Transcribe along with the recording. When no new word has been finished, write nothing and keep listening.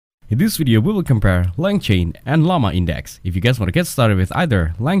In this video, we will compare LangChain and LlamaIndex. If you guys want to get started with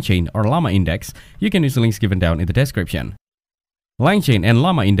either LangChain or LlamaIndex, you can use the links given down in the description. LangChain and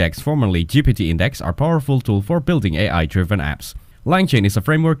LlamaIndex, formerly GPT-Index, are powerful tools for building AI-driven apps. LangChain is a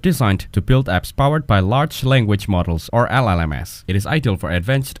framework designed to build apps powered by large language models or LLMs. It is ideal for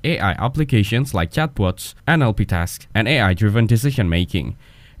advanced AI applications like chatbots, NLP tasks, and AI-driven decision-making.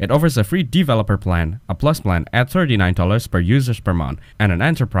 It offers a free developer plan, a plus plan at $39 per user per month, and an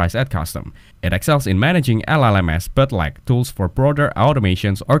enterprise at custom. It excels in managing LLMs but lacks tools for broader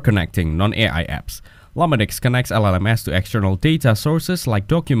automations or connecting non-AI apps. LlamaIndex connects LLMs to external data sources like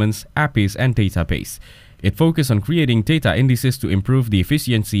documents, APIs, and database. It focuses on creating data indices to improve the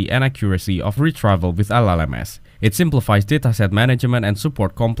efficiency and accuracy of retrieval with LLMs. It simplifies dataset management and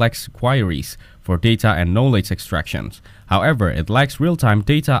supports complex queries for data and knowledge extractions. However, it lacks real-time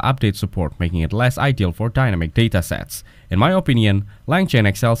data update support, making it less ideal for dynamic datasets. In my opinion, LangChain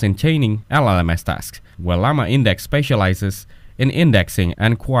excels in chaining LLMs tasks, while LlamaIndex specializes in indexing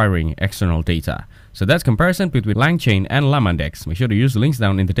and querying external data. So that's comparison between LangChain and LlamaIndex. Make sure to use the links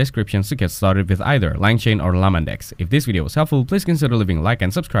down in the description to get started with either LangChain or LlamaIndex. If this video was helpful, please consider leaving a like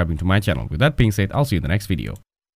and subscribing to my channel. With that being said, I'll see you in the next video.